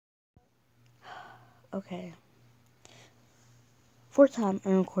Okay. Fourth time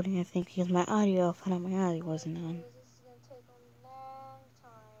I'm recording, I think, because my audio, found out my audio wasn't on. This is gonna take a long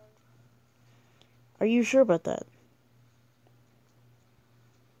time. Are you sure about that?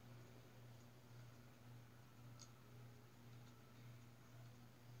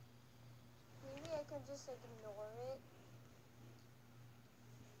 Maybe I can just ignore it.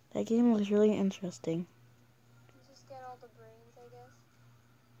 That game was really interesting. Just get all the brains, I guess.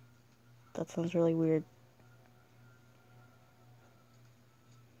 That sounds really weird.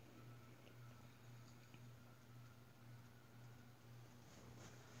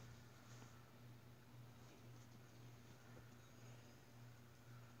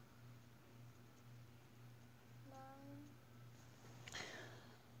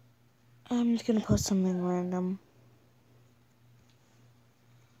 I'm just gonna post something random.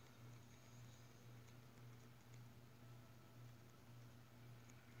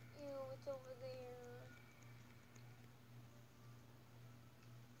 Ew, it's over there.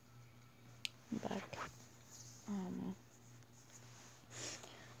 I'm back.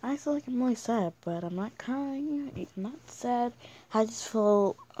 I feel like I'm really sad, but I'm not crying. I'm not sad. I just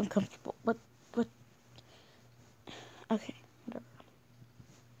feel uncomfortable. What? Okay, whatever.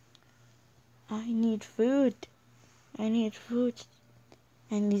 I need food. I need food.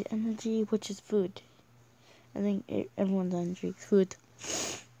 I need energy, which is food. I think everyone's energy is food.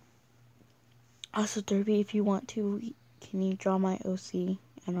 Also, Derpy, if you want to, can you draw my OC?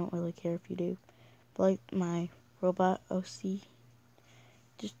 I don't really care if you do. But like my robot OC.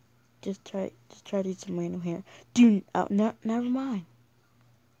 Just try to do some random hair. Dude, oh, no, never mind.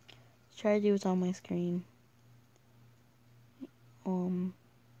 Just try to do what's on my screen.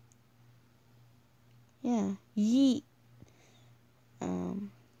 Yeah. Yeet.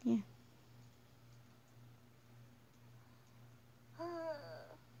 Yeah.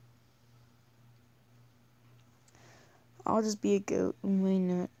 I'll just be a goat and why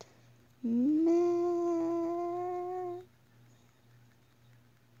not? Meh.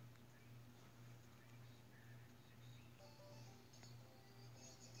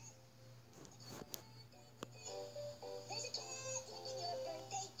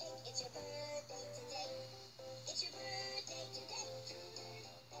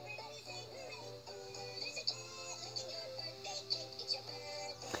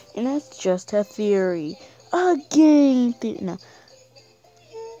 And that's just a theory. A game theory. No.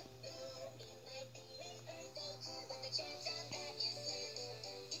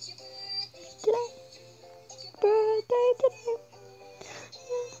 Birthday today.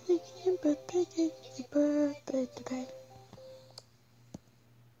 Birthday cake. It's your birthday today.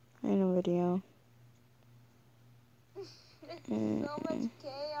 I know video. It's so much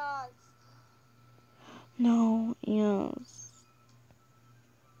chaos. No, yes.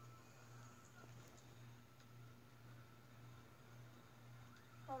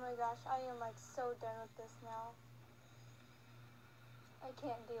 Oh my gosh, I am like so done with this now. I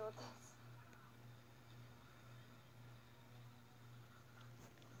can't deal with this.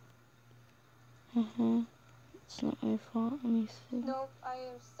 It's not my fault. Let me see. Nope, I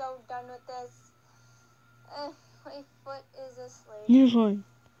am so done with this. My foot is asleep. You're fine.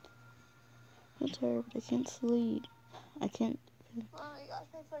 I'm tired, but I can't sleep. I can't. Oh my gosh,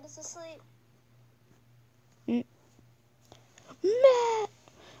 my foot is asleep. Meh!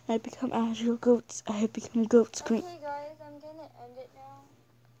 I become agile goats. I have become goat scream. Okay guys, I'm gonna end it now.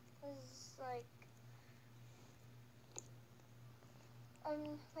 Cause like,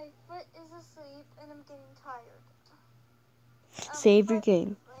 my foot is asleep and I'm getting tired. Save your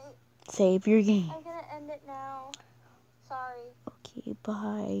game. Wait, Save your game. I'm gonna end it now. Sorry. Okay,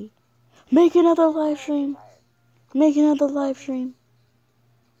 bye. Make another live stream. Make another live stream.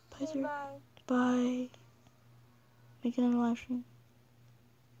 Bye, Okay, bye. Bye. Make another live stream.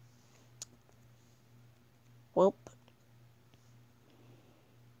 Welp.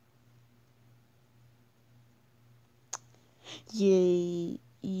 Yay.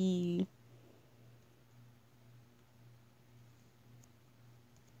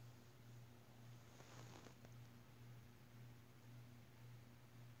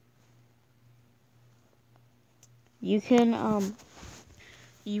 You can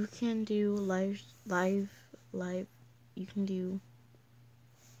do live, you can do,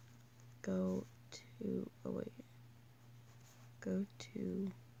 go to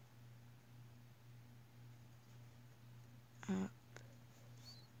App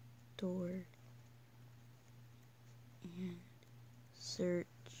Store and search,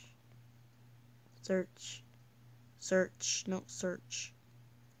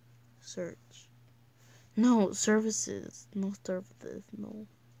 no, services, no.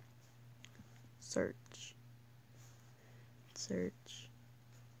 search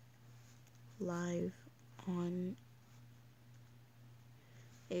live on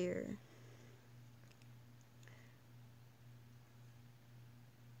air.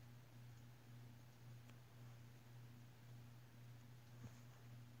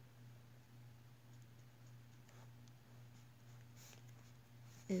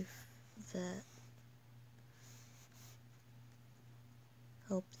 If that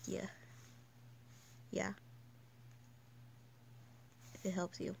helps you. Yeah. If it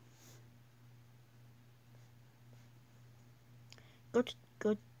helps you.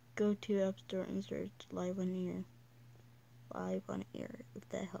 Go to App Store and search live on air. Live on air, if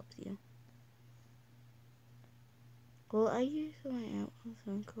that helps you. Well, I use my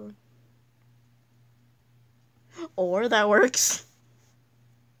Amazon code. Or that works.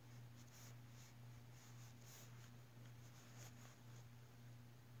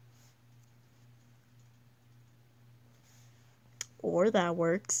 Or that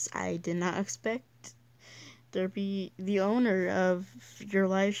works. I did not expect Derpy, the owner of your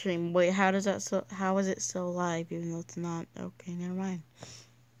live stream. Wait, how is it still live even though it's not? Okay, never mind.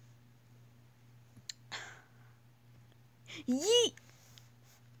 Yeet!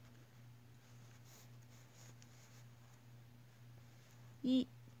 Yeet.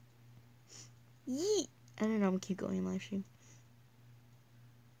 Yeet! I don't know, I'm gonna keep going live stream.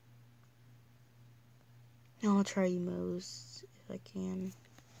 I'll try emos if I can.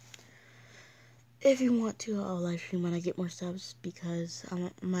 If you want to, I'll live stream when I get more subs because I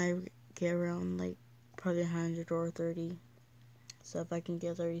might get around like probably 100 or 30. So if I can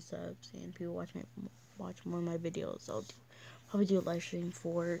get 30 subs and people watch more of my videos, I'll probably do a live stream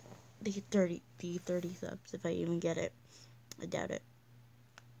for the 30 subs if I even get it. I doubt it.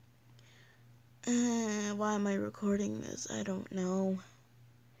 Why am I recording this? I don't know.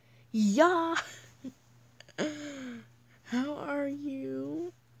 Yeah. How are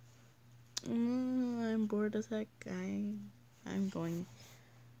you? I'm bored as heck. I'm going.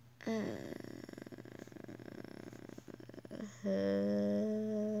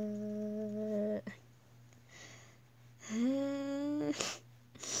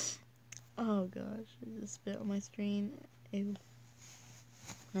 Oh gosh, I just spit on my screen. Ew.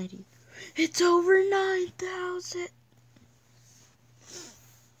 90. It's over 9,000.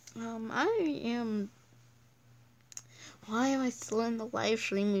 Why am I still in the live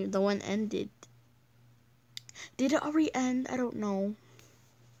stream? The one ended. Did it already end? I don't know.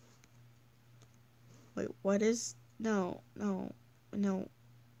 Wait, what is? No.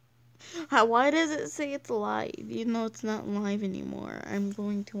 Why does it say it's live? Even though it's not live anymore. I'm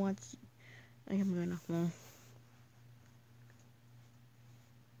going to watch. I am gonna. Well.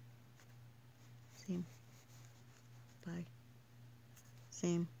 Same. Bye.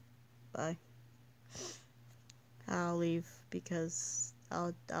 Same. Bye. I'll leave because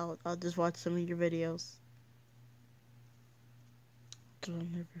I'll just watch some of your videos. Some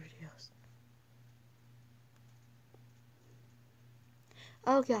of your videos.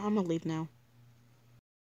 Okay, I'm gonna leave now.